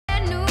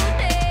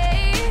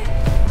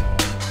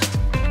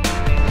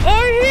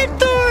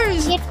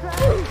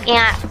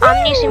Yeah,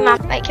 I'm using my...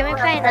 Wait, can we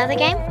play another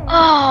game?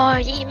 Oh,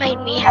 you made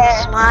me have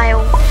a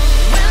smile.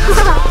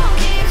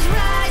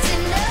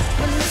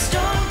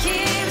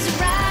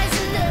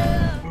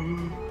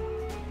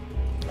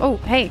 Oh,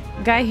 hey,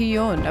 guy who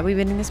yawned. Are we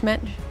winning this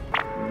match?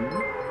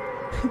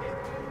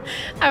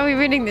 Are we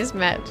winning this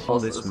match? Oh,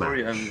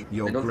 sorry, I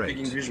don't speak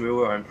English very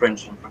well. I'm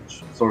French.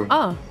 Sorry.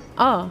 Oh.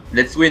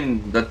 Let's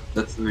win.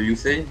 That's what you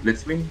say.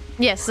 Let's win.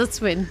 Yes, let's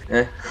win.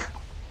 Yeah.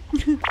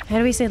 How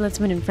do we say let's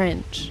win in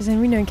French? Does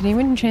anyone know? Can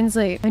anyone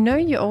translate? I know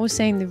you're all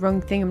saying the wrong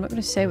thing. I'm not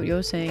going to say what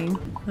you're saying.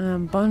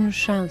 Bonne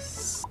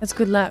chance. That's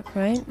good luck,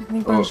 right? I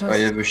think bonne chance. I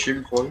have a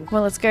shield for you.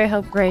 Well, let's go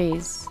help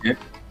Graze. Yep.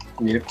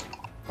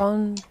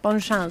 Bonne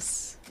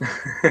chance.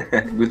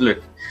 Good luck.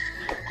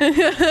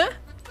 Yeah,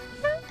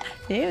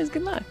 it was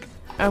good luck.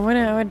 I want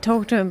to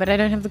talk to him, but I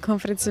don't have the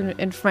confidence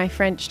in my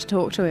French to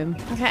talk to him.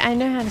 Okay, I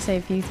know how to say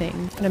a few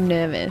things, but I'm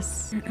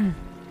nervous.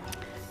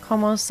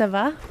 Comment ça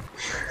va?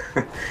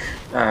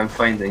 I'm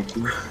fine, thank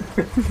you.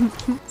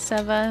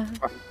 Ça va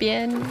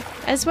bien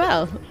as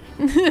well.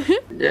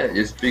 Yeah,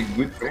 you speak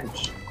good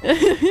French.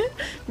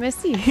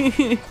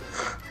 Merci.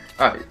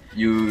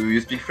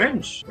 You speak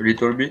French? A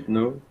little bit,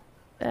 no?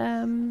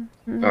 You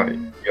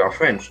are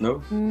French,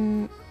 no?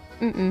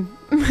 Okay.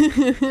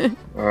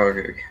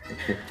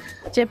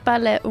 Je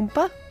parle un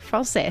peu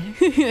français.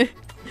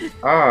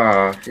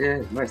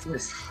 Yeah, nice.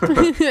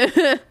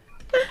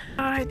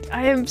 I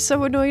am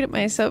so annoyed at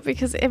myself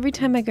because every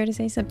time I go to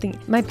say something,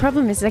 my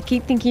problem is I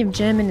keep thinking of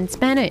German and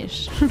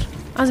Spanish.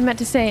 I was about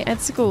to say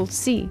at school,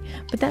 si,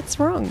 but that's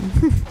wrong.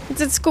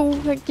 It's at school,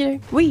 like, you know,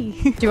 oui.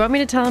 Do you want me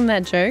to tell him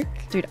that joke?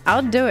 Dude,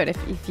 I'll do it.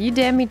 If you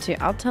dare me to,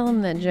 I'll tell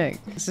him that joke.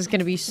 This is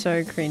gonna be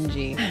so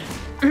cringy.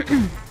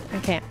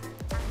 Okay,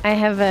 I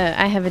have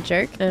a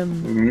joke.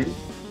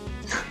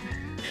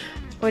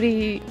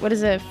 What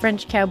does a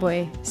French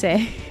cowboy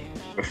say?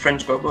 A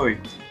French cowboy?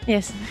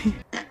 Yes.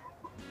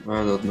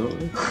 I don't know.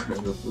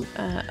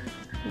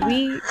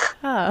 We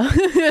are.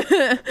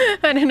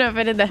 I don't know if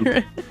I did that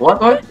right.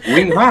 What?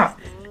 Wing ha?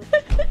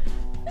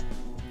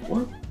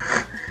 What?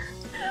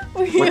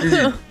 What is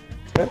it?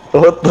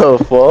 What the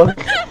fuck?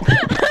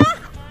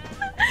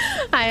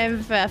 I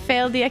have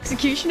failed the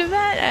execution of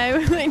that. I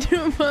would like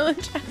to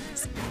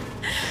apologize.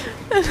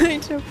 I'd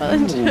like to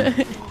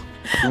apologize.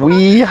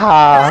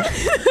 Weehaw!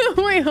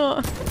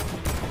 Weehaw.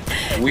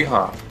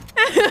 Weehaw.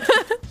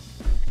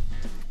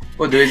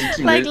 Oh, there is a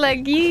team.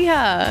 Like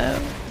yeehaw.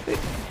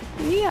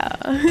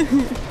 Yeehaw.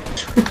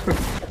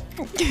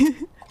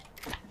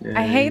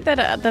 I hate that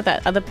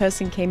other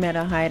person came out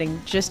of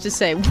hiding just to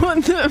say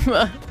what the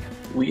fuck.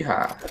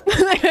 Weehaw.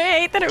 Like, I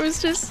hate that it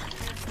was just.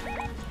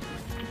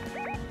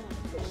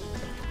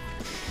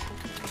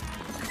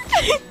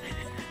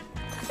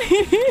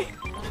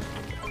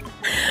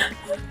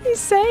 He's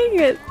saying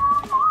it.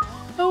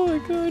 Oh my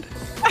god.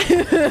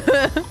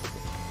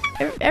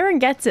 Everyone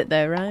gets it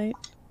though, right?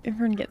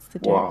 Everyone gets the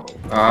joke.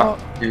 Wow.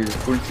 There's a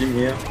full team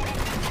here.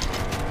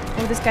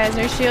 Oh, this guy has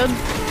no shield.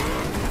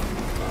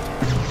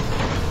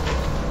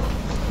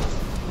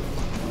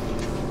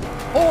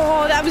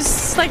 Oh, that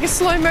was like a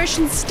slow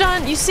motion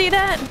stunt. You see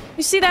that?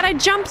 You see that? I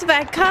jumped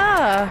that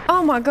car.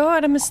 Oh my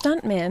god, I'm a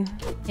stunt man.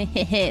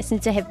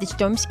 Since I have the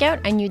Storm Scout,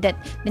 I knew that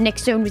the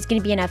next zone was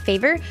going to be in our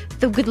favor.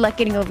 So good luck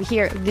getting over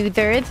here,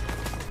 Loser.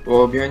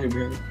 Oh, behind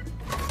you.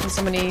 There's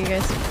so many of you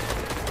guys.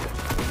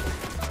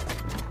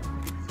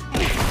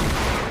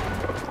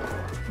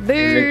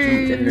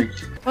 Boo!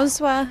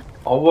 Bonsoir.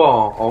 Au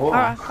revoir. Au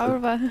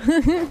revoir.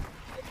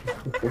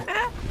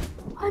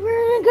 I'm in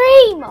a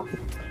game!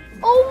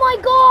 Oh my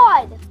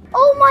god!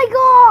 Oh my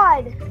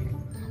god!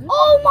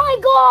 Oh my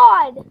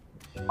god!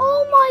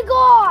 Oh my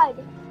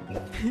god!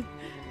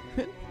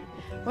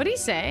 What do you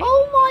say?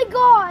 Oh my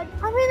god!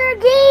 I'm in a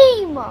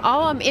game!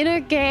 Oh, I'm in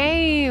a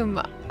game!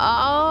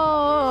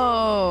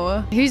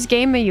 Oh! Whose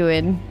game are you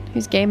in?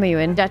 Whose game are you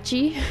in?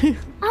 Dutchie?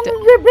 I'm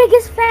your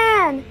biggest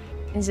fan!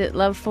 Is it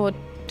Love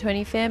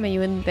 420 fam? Are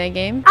you in their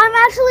game? I'm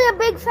actually a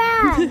big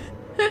fan!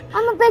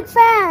 I'm a big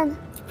fan!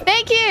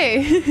 Thank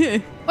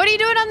you! What are you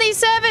doing on these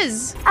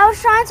servers? I was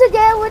trying to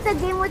get with the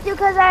game with you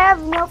because I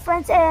have no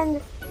friends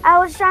and I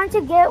was trying to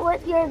get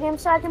with your game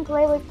so I can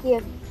play with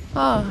you.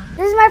 Oh.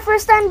 This is my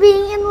first time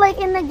being in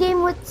the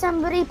game with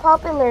somebody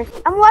popular.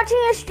 I'm watching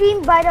your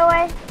stream, by the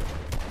way.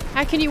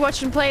 How can you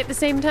watch and play at the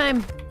same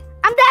time?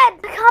 I'm dead!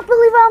 I can't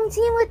believe I'm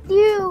team with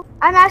you.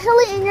 I'm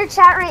actually in your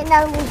chat right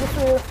now,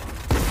 Loserfruit.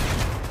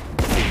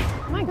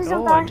 Oh my Please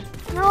god. don't die.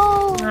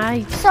 No.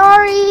 Nice.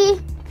 Sorry.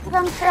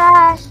 I'm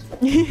trash.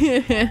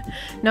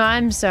 No,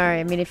 I'm sorry.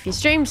 I mean, if your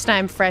stream's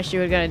time fresh,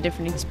 you would have got a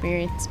different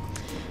experience.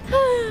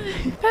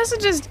 Best to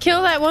just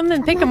kill that one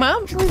then pick him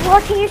up. I'm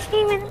watching your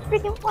stream and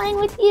freaking playing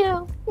with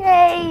you.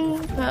 Yay.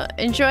 Well,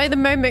 enjoy the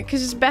moment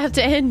because it's about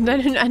to end.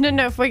 I don't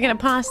know if we're going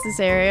to pass this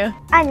area.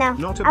 I know.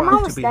 Not I'm about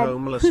almost to be dead.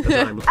 homeless, but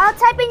I'm... I'll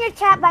type in your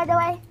chat, by the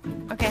way.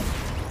 Okay.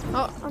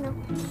 Oh no.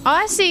 Oh,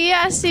 I see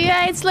ya.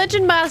 It's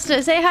Legend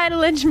Master. Say hi to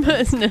Legend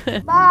Master.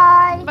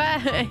 Bye.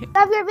 Bye.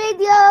 Love your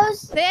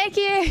videos. Thank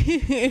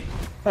you.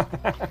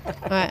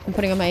 Alright, I'm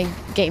putting on my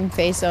game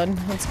face on.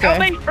 Let's go. Help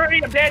me,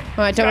 Fruity, I'm dead.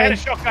 Alright, don't I had worry. a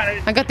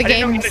shotgun. I got the I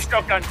didn't know he games. had a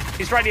shotgun.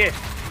 He's right here.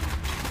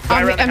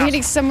 I'm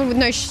hitting someone with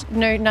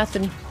no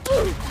nothing.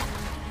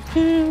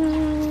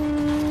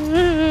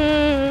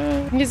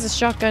 Here's a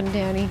shotgun,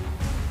 Downy.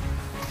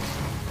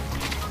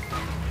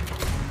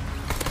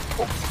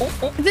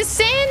 The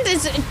sand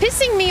is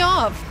pissing me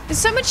off. There's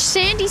so much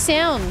sandy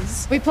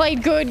sounds. We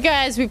played good,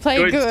 guys. We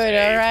played good,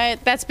 all right?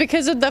 That's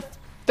because of the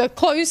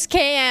close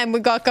cam we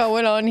got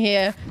going on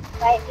here.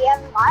 Wait, do you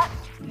have a mic?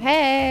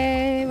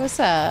 Hey, what's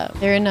up?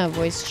 They're in a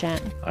voice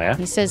chat. Oh, yeah?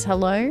 He says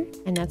hello,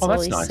 and that's all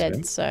that's he nice, said.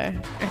 man. So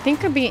I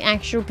think I'll be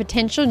actual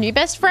potential new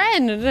best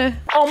friend.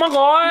 Oh my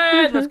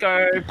god, let's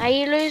go. Are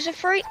you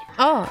Loserfruit?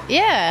 Oh,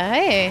 yeah,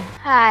 hey.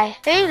 Hi,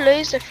 who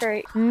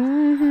Loserfruit?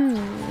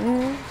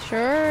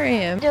 Sure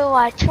am. Do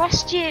I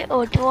trust you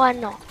or do I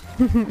not?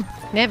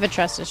 Never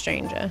trust a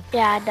stranger.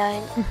 Yeah, I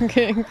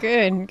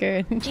don't.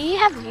 Good. Do you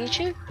have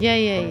YouTube?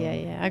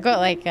 Yeah. I got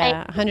like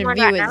 100 one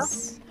right now?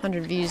 viewers.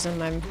 100 views on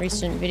my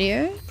recent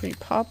video. Pretty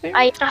poppin'.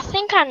 I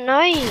think I know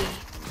you.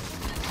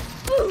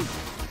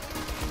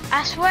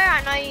 I swear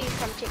I know you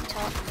from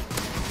TikTok.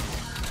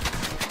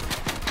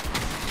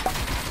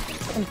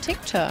 From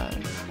TikTok.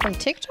 From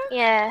TikTok?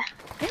 Yeah.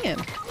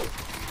 Damn.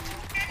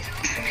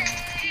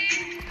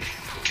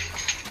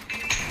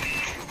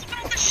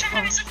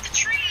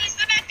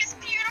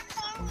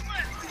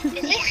 Is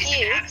this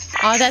you?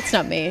 Oh, that's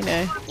not me,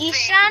 no. You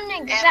sound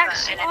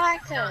exactly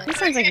like her. This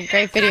sounds like a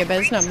great video, but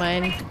it's not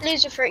mine.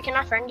 Loserfruit, can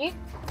I friend you?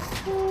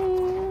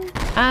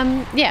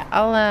 Yeah,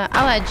 I'll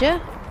add you.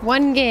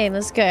 One game,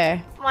 let's go.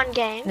 One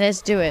game.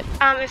 Let's do it.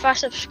 If I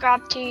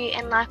subscribe to you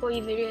and like all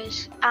your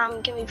videos,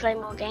 can we play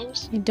more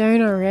games? You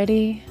don't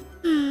already?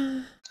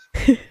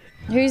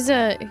 Who's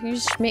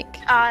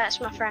Schmick?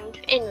 That's my friend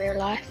in real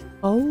life.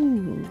 Oh,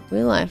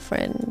 real life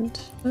friend.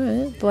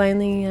 Alright,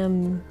 blindly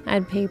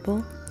add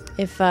people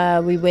if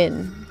we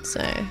win,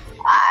 so.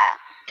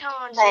 Come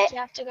on, Zach, you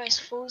have to go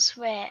full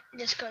sweat.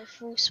 Just go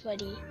full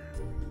sweaty.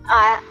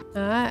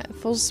 Alright,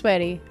 full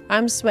sweaty.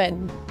 I'm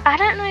sweating. I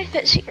don't know if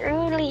it's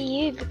really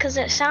you because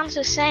it sounds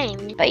the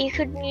same, but you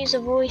could use a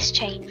voice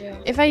changer.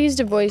 If I used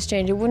a voice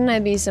changer, wouldn't I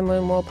be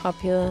someone more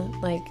popular,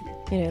 like,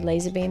 you know,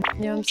 Laserbeam?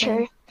 You know what I'm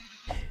saying? True.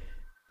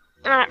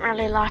 I don't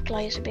really like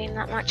Loserbeam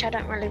that much. I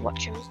don't really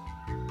watch him.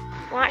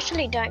 Well, I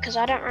actually don't because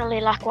I don't really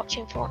like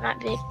watching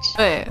Fortnite vids.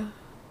 Oh yeah.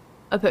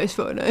 I post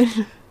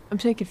Fortnite. I'm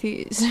so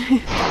confused.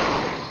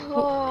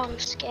 Oh, I'm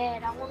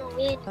scared. I want to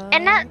win.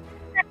 And that's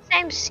the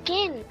same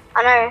skin.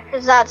 I know,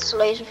 because that's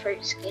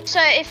Loserfruit skin. So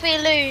if we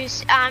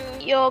lose,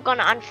 you're going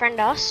to unfriend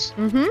us.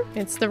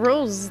 It's the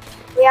rules.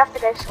 We have to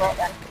go sweat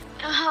then.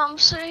 I'm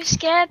so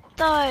scared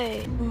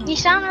though. You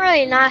sound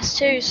really nice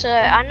too, so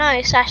I know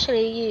it's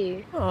actually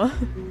you. Oh,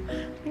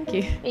 thank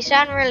you. You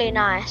sound really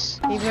nice.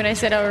 Even when I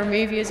said I'll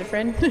remove you as a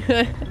friend.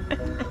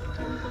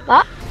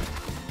 What?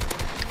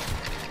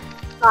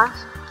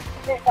 Nice.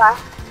 Good guy.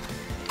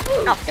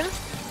 Knocked him.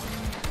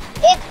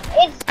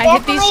 It's I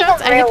hit these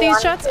shots. I hit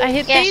these shots. I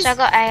hit these. Yes, I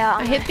got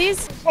AR. I hit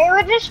these. They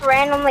were just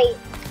randomly.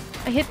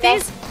 I hit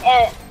these.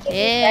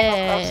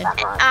 Yeah.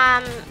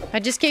 I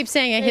just keep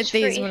saying I hit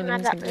these. One of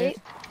them is gonna hit.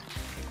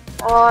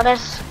 Oh,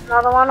 there's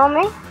another one on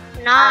me.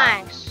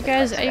 Nice. You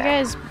guys, are you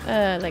guys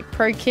like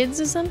pro kids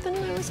or something?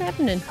 What's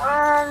happening?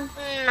 No,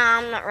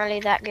 I'm not really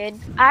that good.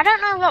 I don't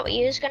know what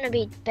year is gonna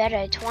be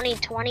better,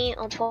 2020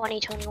 or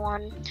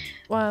 2021.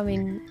 Well, I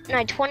mean, no,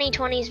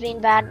 2020's been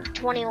bad.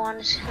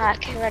 21's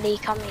like already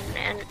coming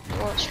and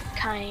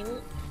came,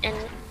 and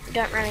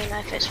don't really know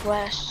if it's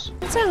worse.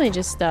 it's only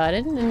just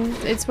started, and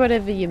it's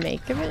whatever you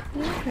make of it.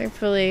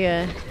 Hopefully,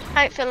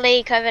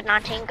 Hopefully,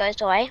 COVID-19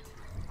 goes away.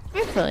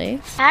 hopefully,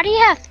 How do you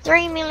have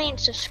 3 million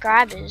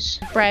subscribers?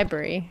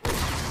 bribery.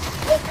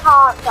 It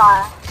can't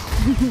die.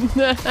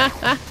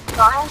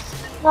 Guys,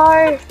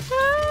 no.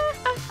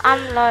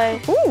 I'm low.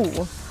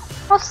 Ooh,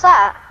 What's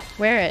that?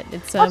 wear it.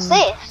 It's What's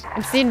this?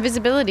 It's the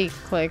invisibility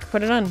cloak.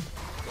 Put it on.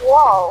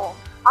 Whoa,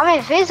 I'm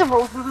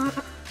invisible.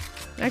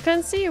 I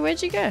can't see you.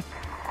 Where'd you go?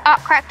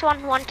 Cracked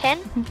one,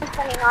 110.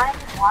 29,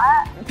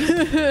 what?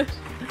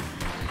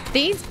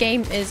 These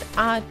gamers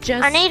are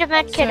just I need a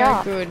med kit so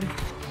up. good.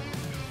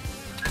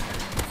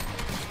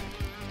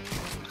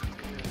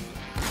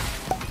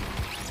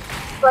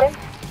 Got him.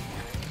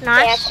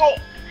 Nice. Yeah,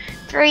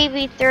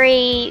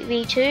 3v3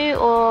 v2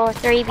 or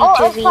 3v2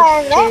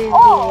 v2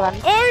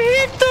 v1. I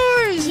hit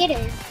those! Get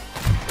him.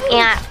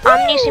 Yeah,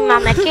 I'm using my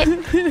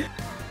medkit.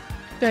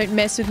 Don't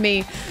mess with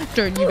me.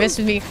 Don't you mess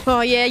with me.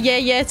 Oh yeah.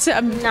 It's,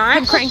 I'm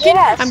Nice. cranking.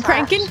 Yes,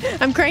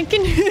 I'm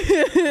cranking.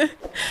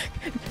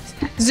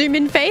 Zoom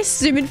in face.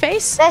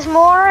 There's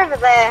more over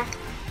there.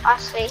 I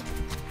see.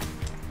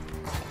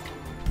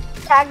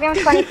 Tag them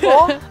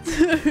 24.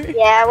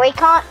 Yeah, we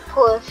can't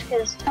push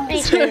because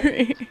me too.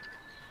 Sorry.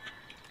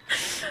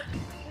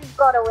 We've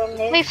got to win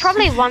this. We've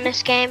probably won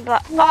this game,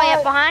 but oh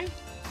yeah, behind.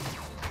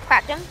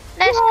 Cracked him.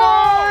 Let's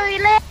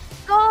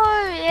go.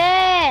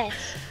 Yes.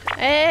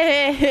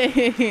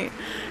 Hey.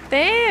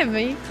 Damn,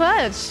 you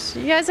clutched.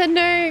 You guys had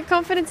no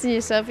confidence in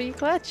yourself, but you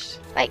clutched.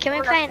 Wait, can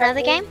we play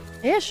another game?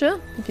 Yeah, sure.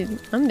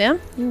 I'm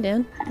down. I'm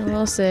down. I'll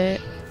also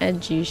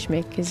add you,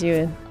 Schmick, because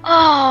you're...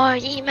 Oh,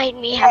 you made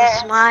me have a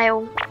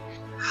smile.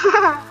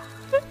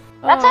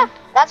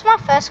 That's my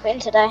first win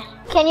today.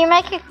 Can you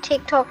make a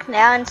TikTok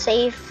now and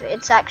see if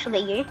it's actually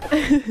you?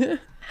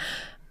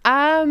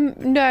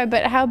 No,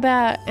 but how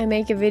about I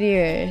make a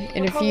video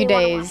in a few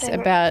days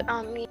about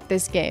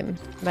this game?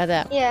 About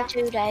that? Yeah.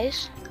 2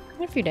 days.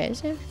 In a few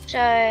days, yeah. So,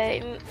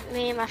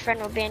 me and my friend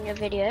will be in your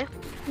video.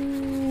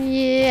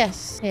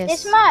 Yes, yes.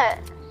 It's my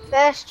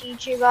first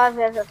YouTuber I've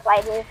ever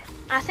played with.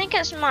 I think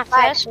it's my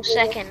first or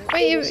second.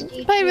 Wait,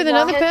 you played with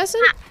another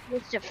person?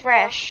 Mr.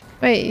 Fresh.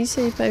 Wait, you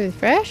said you played with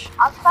Fresh?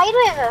 I played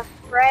with a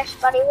Fresh,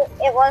 but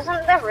it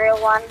wasn't the real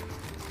one.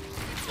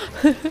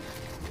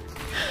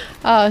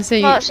 Oh, so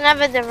you... Well, it's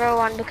never the real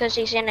one because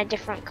he's in a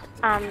different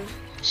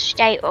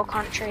state or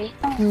country.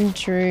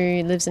 True,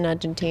 he lives in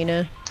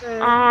Argentina.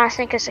 Oh, I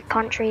think it's a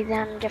country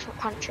then, a different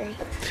country.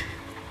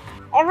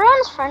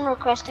 Everyone's friend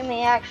requesting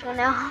me actually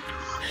now.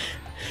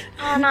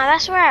 Oh no,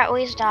 that's where I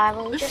always die,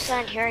 but we just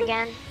learned here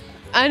again.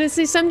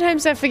 Honestly,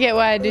 sometimes I forget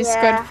why I do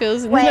squad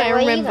fills and Wait, then I were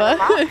you remember.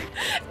 gonna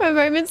My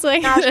moments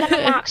like No, I was gonna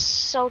that. mark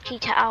Salty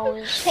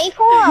Towers.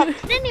 People are, I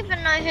didn't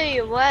even know who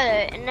you were,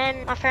 and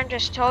then my friend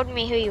just told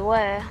me who you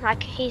were.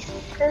 Like he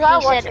because I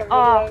watch said, your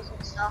 "Oh, videos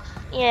and stuff.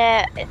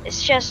 yeah,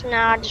 it's just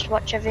now I just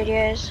watch your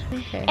videos."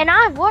 Okay. And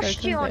I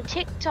watched you Welcome on back.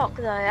 TikTok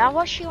though. I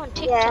watched you on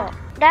TikTok.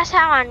 That's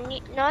how I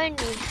known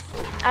you.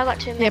 I got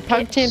to Yeah,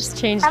 PogChamps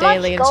change How much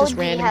daily and it's gold just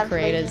do you random have,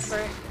 creators.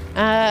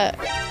 Loserfruit?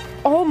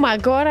 Oh my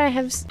god, I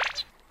have...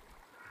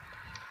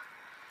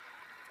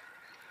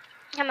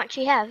 How much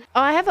you have?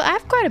 Oh, I have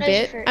quite a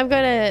bit. Loserfruit. I've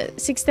got a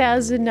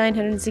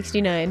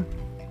 6,969.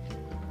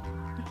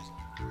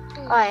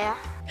 Oh yeah.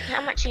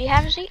 How much do you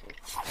have, Zeke?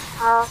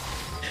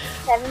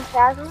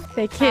 7,000.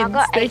 They're I kids.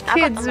 got They're eight. I got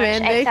kids, almost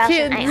man. They're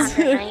kids.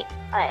 8,808.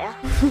 Oh yeah.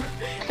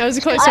 That was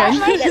a close I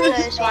one. actually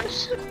Get those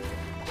ones.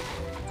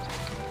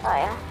 Oh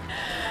yeah.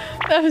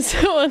 That was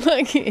so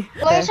unlucky.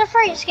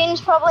 Loserfruit skin's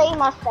probably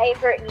my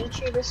favorite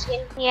YouTuber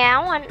skin. Yeah,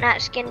 I want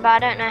that skin, but I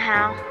don't know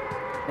how.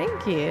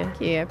 Thank you.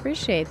 Thank you. I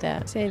appreciate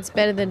that. Say it's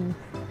better than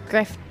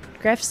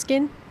Graf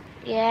skin.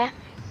 Yeah.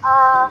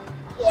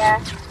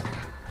 Yeah.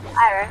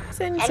 I reckon.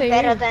 Same, And same.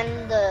 better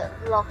than the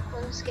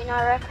Lachlan skin,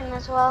 I reckon,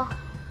 as well.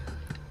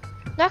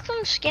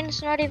 Lachlan's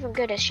skin's not even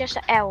good. It's just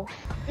an elf.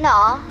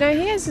 No, No,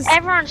 he has this.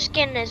 Everyone's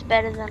skin is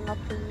better than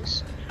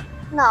Lachlan's.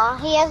 no,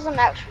 he has an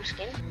actual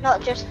skin,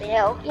 not just the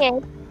elf. Yeah,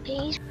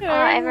 he's.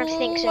 Everyone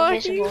thinks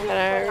invisible,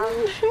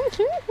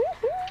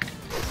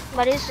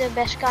 but he's the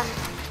best gun.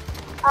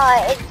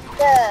 It's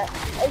the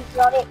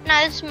exotic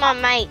No, this is my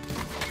mate.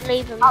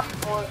 Leave him.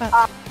 upward.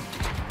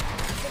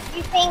 If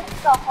you think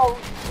the whole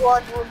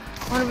squad would...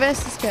 One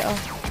versus get off.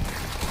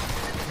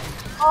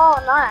 Oh,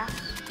 nice.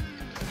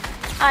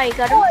 Oh, you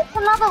got him. Oh, it's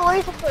another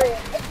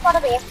Loserfruit. It's gotta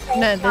be a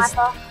No, this.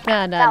 sniper.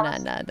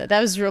 No. That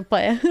was a real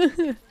player.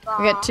 We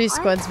got two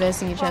squads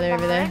versing each other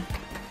over there.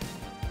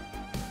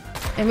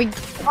 And we hit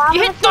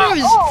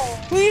those!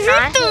 Oh, We hit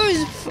Nice.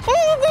 those! Oh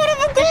my god, oh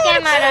my god! This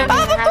game I don't oh even my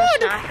have a god!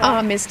 sniper. Oh,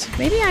 I missed.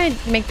 Maybe I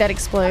make that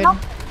explode. Nope.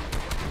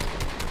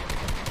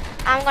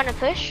 I'm gonna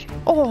push.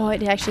 Oh,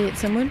 it actually hit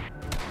someone.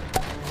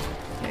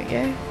 There we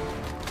go.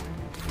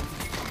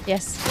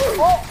 Yes.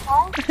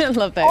 oh, I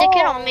love The that.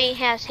 kid on me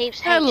has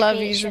heaps. I love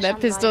HP, it's using just that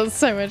I'm pistol. low. It's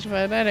so much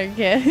fun. I don't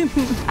care.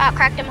 I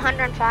cracked him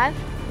 105.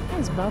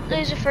 That's bopping.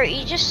 Loserfruit,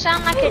 you just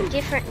sound like a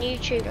different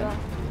YouTuber.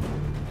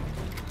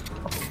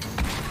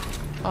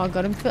 Oh, I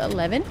got him for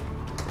 11.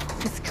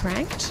 It's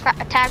cracked.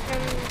 Tagged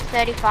him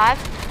 35.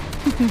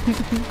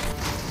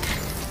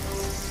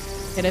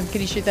 Get him.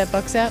 Can you shoot that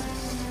box out?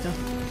 No.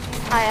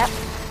 Oh, yeah.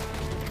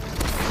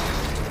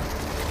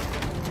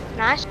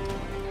 Nice.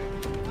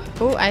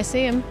 Oh, I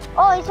see him.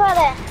 oh, he's right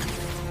there.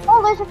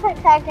 Oh, Loserfruit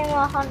tagged him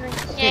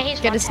 100. Yeah, he's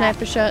Get one a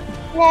sniper shot.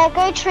 Yeah,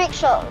 go trick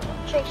shot.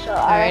 Trick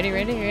shot. Alrighty,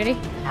 ready?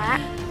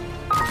 Alright.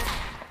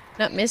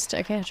 Not missed.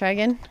 Okay, I'll try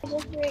again.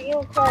 Loserfruit,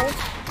 you're close.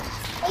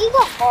 Oh, you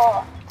got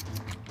more.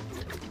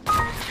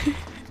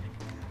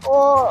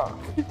 Oh.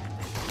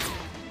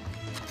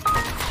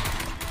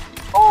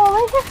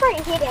 Oh,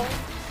 Loserfruit hitting.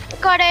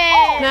 Got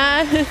it!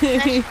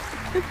 Nice.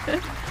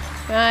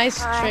 Nice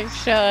trick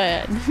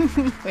shot.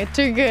 We're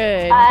too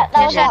good. That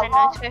was Yeah, a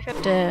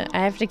lot. I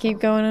have to keep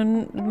going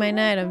on with my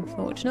night,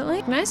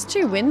 unfortunately. Nice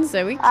 2 wins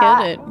though. We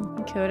killed it.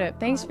 We killed it.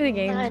 Thanks for the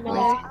game.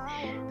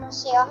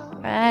 See ya.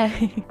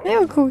 Bye. They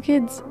were cool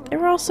kids. They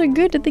were all so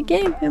good at the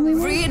game, and we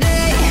won. Every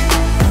day,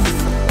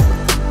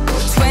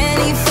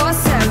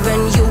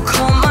 24/7, you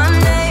call my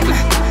name,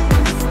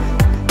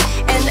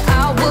 and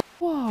I will.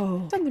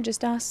 Whoa. Someone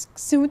just asked,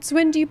 since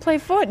when do you play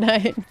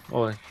Fortnite?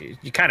 Well,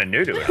 you're kind of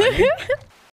new to it, aren't you?